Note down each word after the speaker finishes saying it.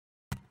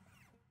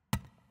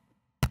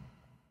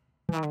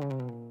I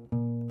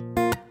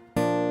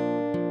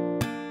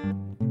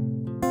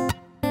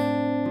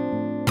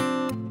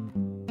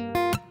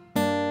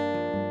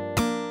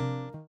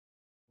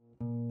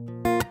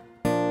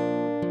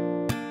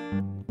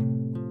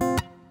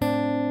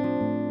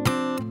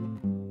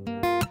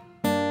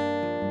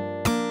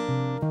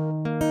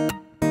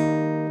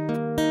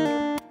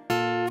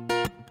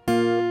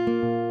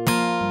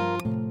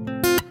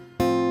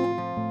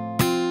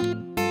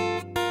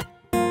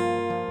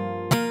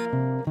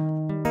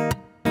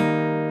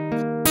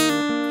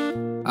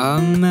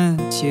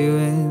met you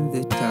in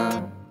the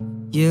dark,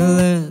 you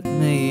lit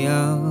me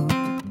up.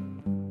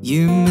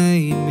 You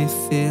made me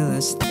feel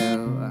as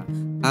though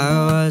I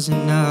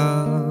wasn't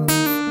enough.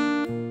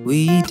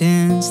 We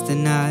danced the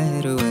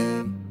night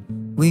away,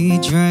 we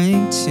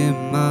drank too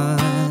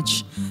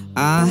much.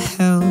 I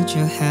held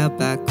your hair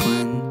back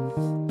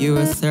when you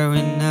were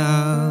throwing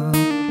up.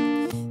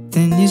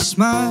 Then you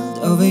smiled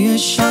over your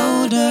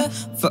shoulder.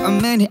 For a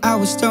minute I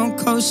was stone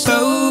cold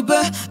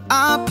sober.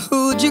 I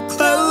pulled you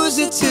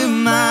closer to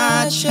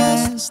my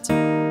chest,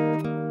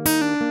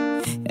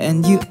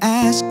 and you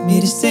asked me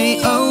to stay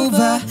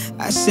over.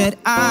 I said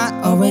I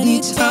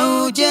already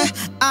told you,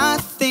 I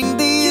think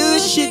that you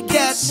should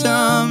get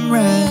some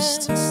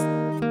rest.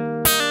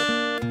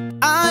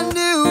 I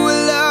knew I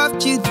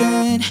loved you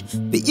then,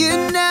 but you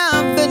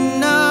never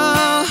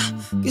know.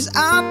 'Cause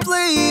I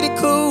played it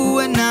cool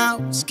when I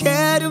was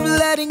scared of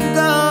letting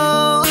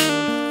go.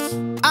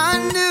 I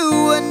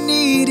knew I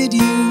needed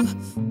you,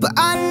 but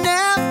I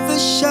never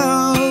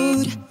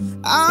showed.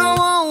 I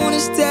wanna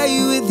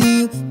stay with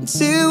you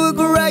until we're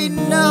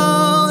growing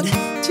old.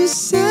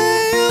 Just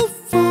say you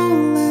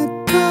won't let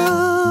go.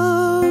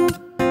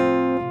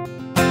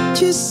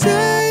 Just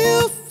say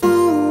you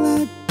won't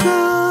let go.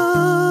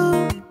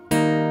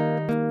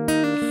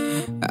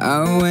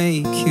 I'll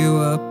wake you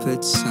up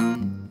at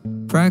some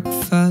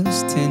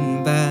breakfast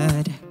in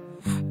bed.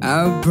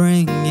 I'll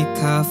bring you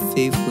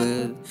coffee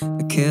with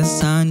a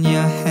kiss on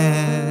your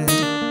head.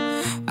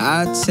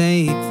 I'll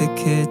take the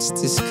kids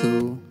to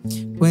school,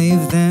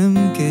 wave them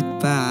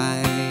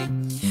goodbye.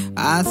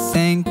 I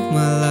thank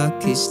my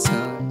lucky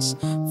stars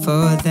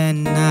for that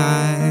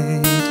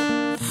night.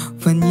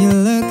 When you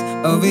look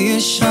over your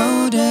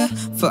shoulder,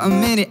 for a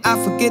minute I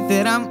forget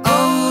that I'm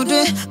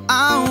older.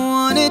 I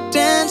wanna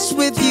dance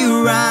with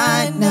you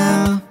right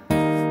now.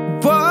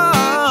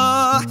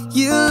 Whoa,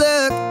 you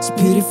look as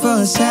beautiful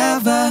as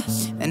ever,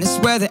 and I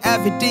swear that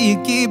every day you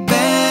get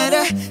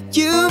better.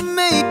 You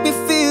make me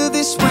feel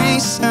this way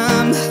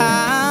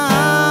somehow.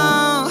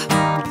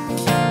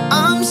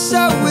 I'm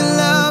so in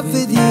love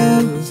with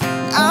you,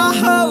 I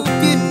hope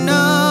you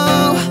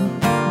know.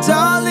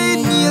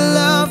 Darling, your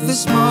love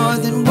is more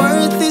than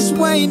worth its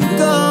weight in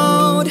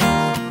gold.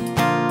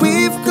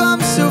 We've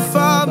come so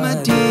far, my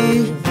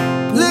dear,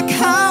 look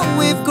how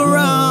we've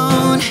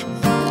grown.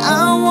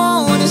 I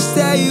wanna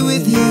stay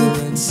with you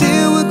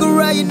till we're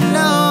growing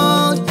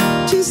old.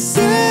 Just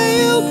say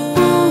you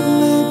won't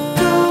let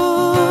go.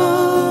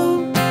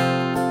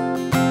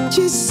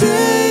 Just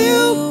say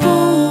you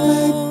won't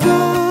let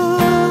go.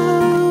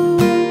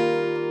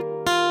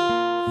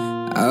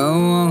 I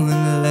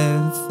wanna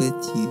live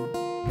with you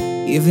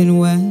even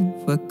when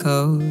we're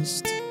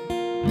coast.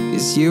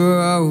 'Cause you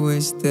were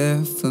always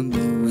there for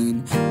me when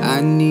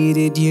I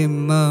needed you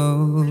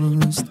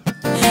most.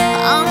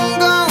 I'm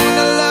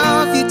gonna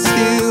love you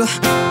till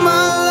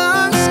my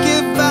lungs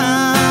give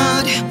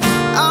out.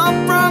 I'll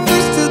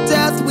promise till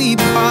death we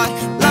part,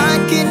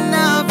 like in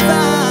our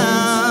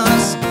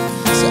vows.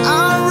 So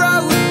I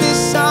wrote this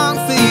song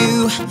for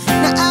you.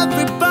 Now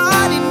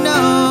everybody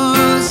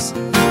knows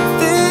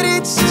that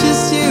it's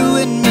just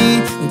you and me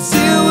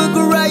until we're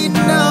growing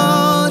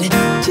old.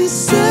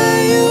 Just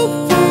say you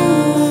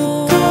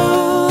won't let go.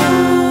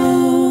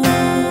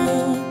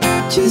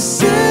 Just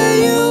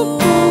say you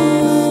won't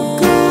let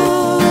go.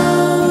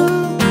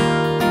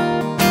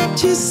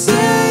 Just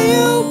say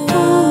you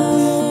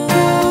won't let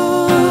go.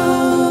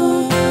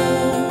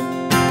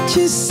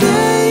 Just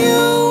say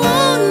you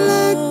won't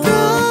let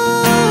go.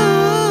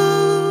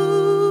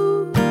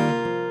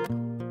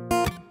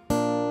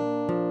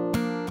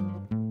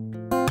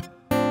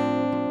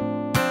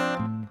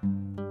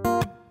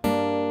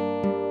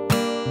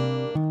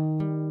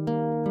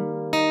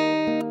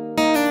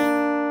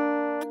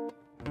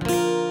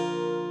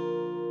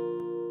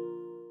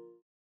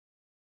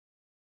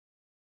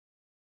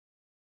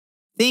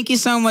 Thank you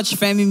so much,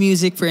 Femi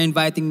Music, for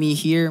inviting me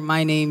here.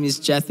 My name is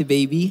Jethy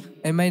Baby.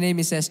 And my name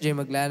is SJ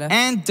Maglana.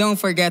 And don't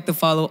forget to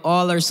follow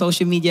all our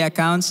social media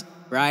accounts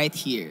right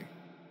here.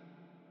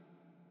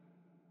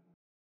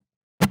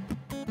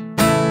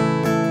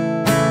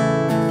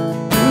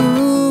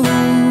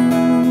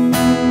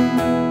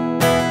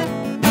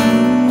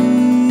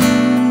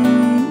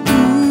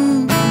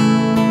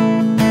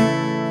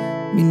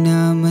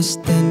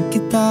 Minamasdan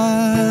kita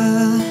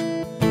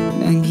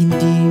nang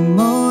hindi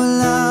mo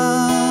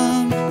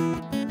alam.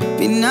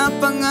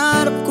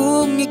 Pinapangarap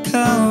kong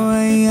ikaw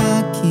ay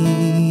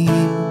akin.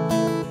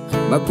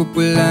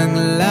 Mapupulang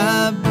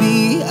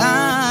labi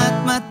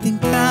at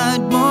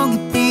matingkad mong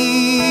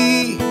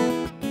ngiti.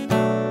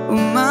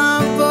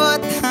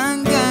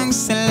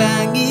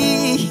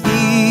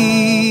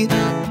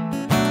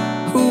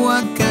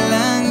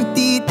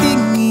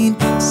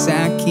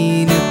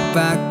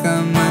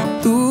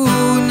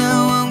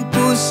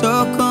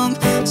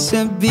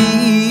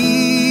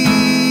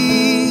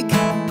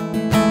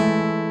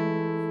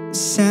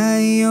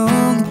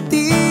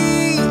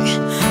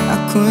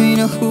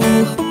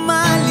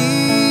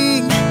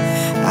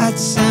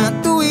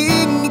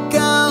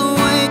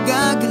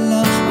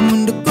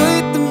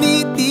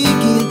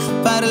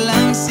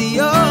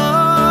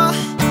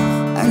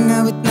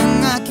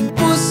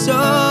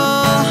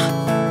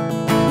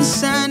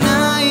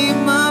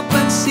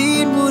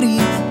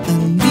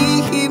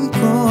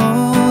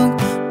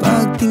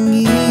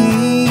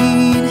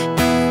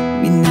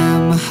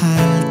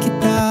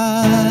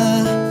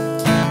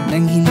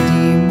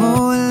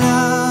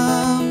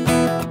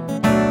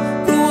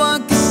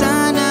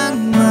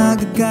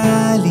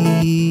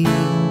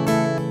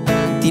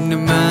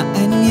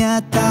 Tinamaan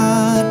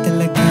yata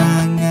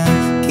talaga ang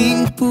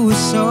aking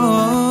puso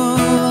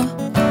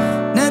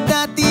na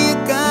dati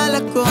akala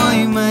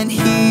ko'y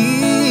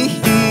manhid,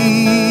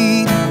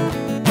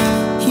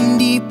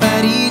 hindi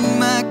pa rin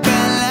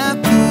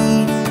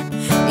makalapit.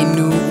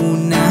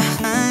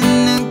 Inuunahan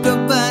ng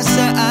kaba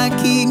sa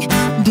aking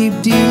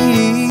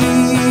dibdib.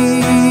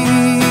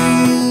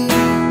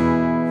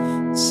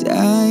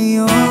 Sa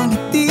iyong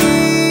ngiti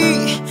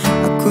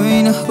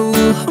ako'y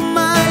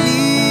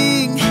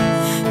nahuhumaling,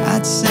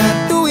 at sa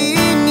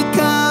tuwing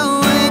ikaw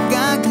ay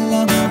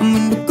gagalaw, ang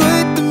mundo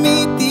ko'y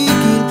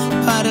tumitigil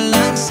para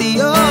lang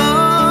sa'yo.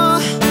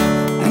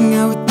 Ang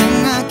awit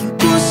ng aking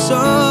puso,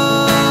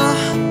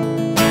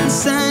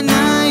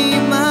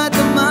 sana'y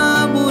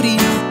madama mo rin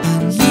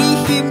ang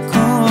lihim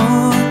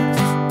kong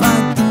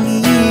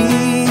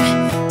pagtingin.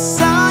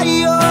 Sa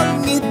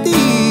iyong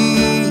ngiti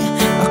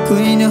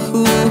ako'y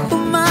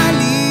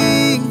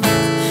nahuhumaling,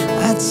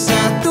 at sa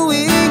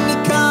tuwing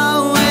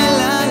ikaw ay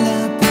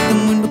lalapit,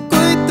 ang mundo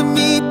ko'y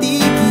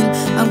tumitigil.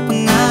 Ang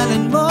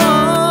pangalan mo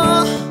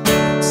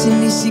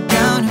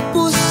sinisigaw ng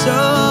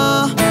puso,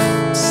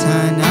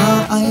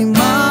 sana ay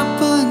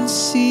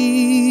mapansin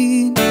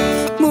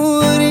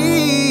mo rin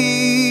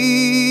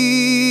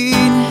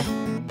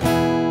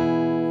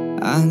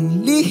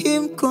ang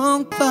lihim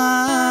kong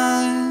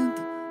pagtingin.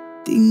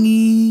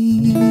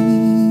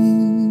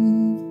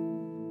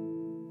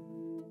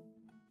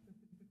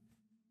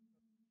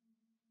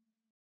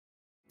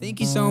 Thank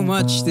you so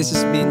much. This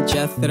has been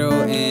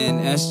Jethro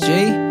and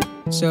SJ.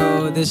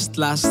 So this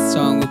last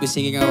song we'll be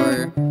singing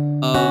our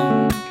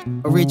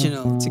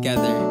original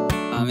together,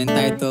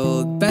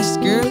 entitled Best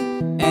Girl,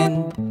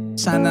 and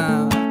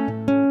sana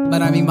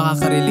maraming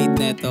makaka-relate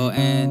nito,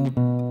 and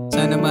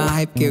sana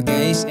ma-hype kayo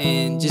guys,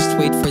 and just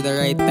wait for the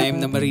right time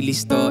na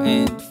ma-release to,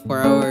 and for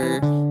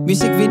our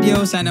music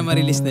video sana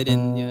ma-release na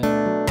din yun.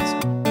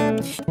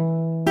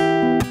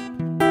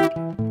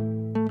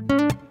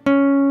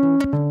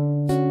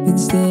 Been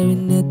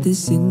staring at the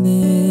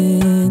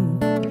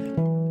ceiling,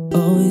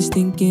 always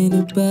thinking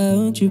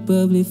about your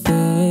bubbly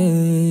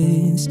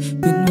face.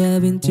 Been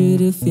vibing to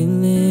the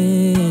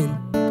feeling,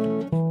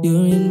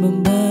 you're in my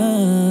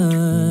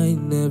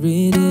mind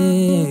every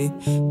day.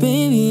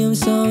 Baby, I'm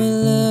so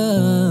in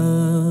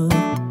love,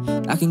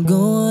 I can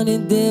go on a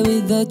day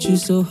without you,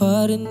 so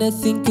hard and I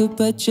think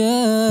about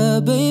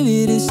you.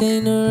 Baby, this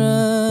ain't a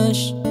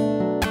rush,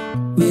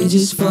 we're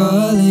just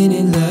falling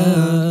in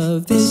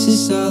love. This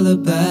is all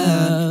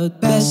about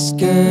best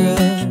girl,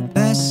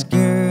 best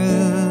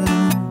girl.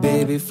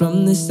 Baby,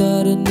 from the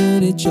start I knew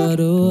that you're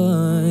the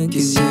one,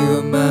 'cause you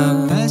are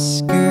my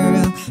best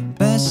girl,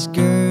 best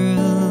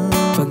girl.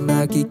 Pag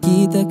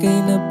nakikita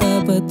kay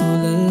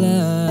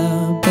napapatulala,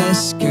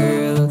 best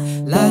girl.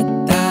 La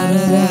da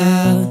da da,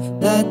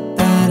 la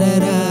da da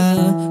da,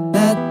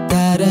 la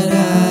da da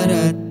da,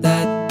 da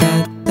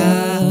da da,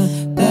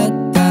 la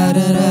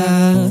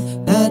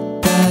da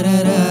da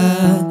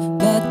da,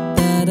 la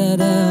da da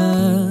da,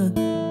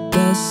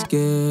 best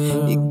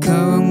girl.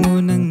 Ikaw ang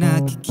unang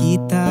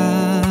nakikita,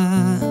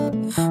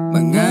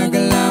 mga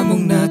galaw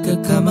mong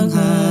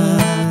nakakamangha,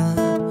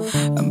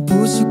 ang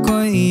puso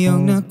ko'y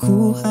iyong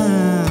nakuha.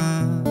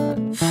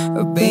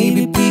 Oh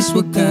baby, please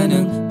wag ka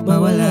nang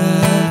mawala.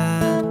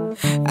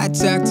 I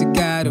talk to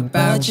God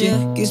about you,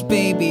 'cause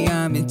baby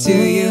I'm into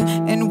you,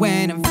 and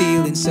when I'm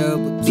feeling so,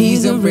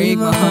 please don't break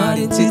my heart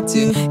into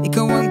two.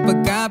 Ikaw ang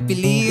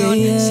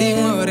pagkapiliyon,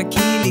 simura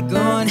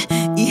kiligon,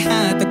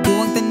 ihatag ko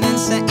ang tanan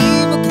sa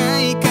imo,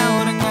 kay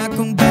ikaw ang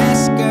akong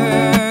best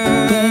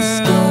girl,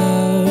 best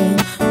girl.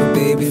 Oh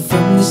baby,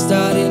 from the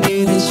start I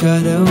knew that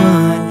you're the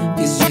one,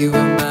 'cause you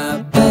are my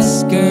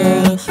best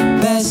girl,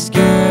 best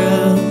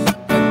girl.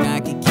 Pag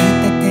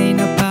nakikita kay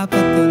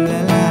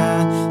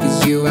napapatulala,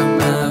 'cause you are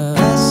my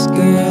best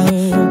girl,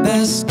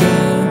 best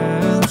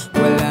girl.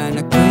 Wala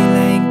na ko'y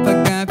laing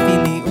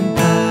pagkapiliun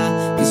pa,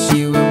 'cause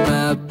you are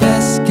my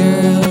best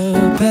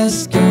girl,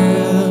 best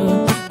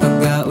girl.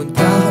 Panggaon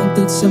ka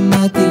hangtod sa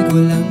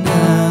matigulang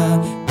na,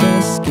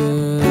 best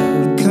girl.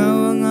 Ikaw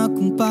ang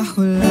akong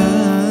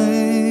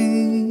pahulay,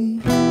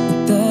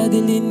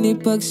 nagtadilin ni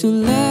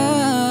pagsulay.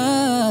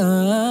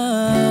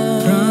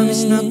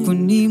 Promise na ko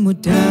ni mo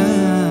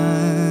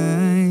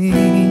day,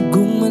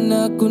 kung man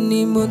ako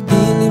ni mo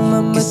dili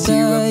mamatay. 'Cause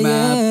you are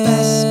my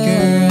best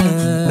girl,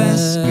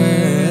 best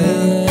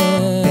girl.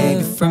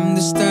 Baby, from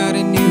the start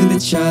I knew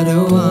that you're the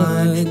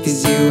one,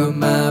 'cause you are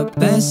my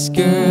best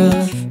girl,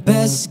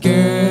 best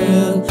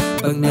girl.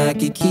 Pag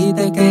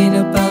nakikita kay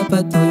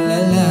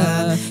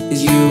napapatulala,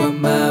 'cause you are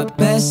my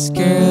best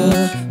girl,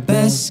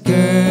 best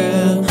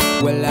girl.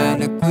 Wala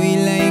na ko'y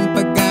laing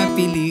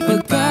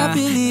pagkapiliun pa,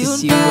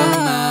 'cause you are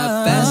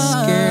my best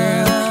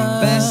girl,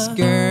 best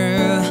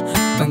girl.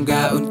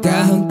 Panggaon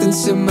ka hangtod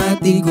sa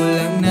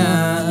matigulang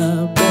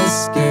na,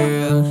 best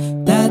girl.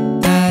 La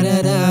da da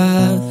da,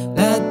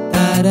 la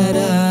da da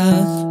da,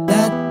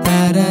 la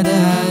da da da,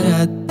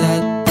 da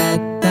da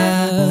da,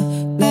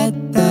 la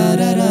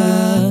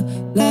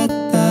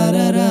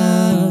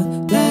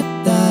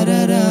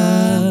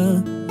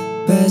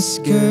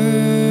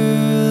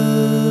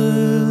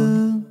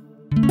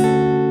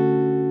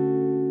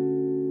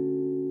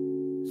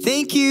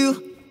Thank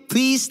you.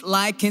 Please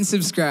like and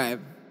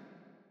subscribe.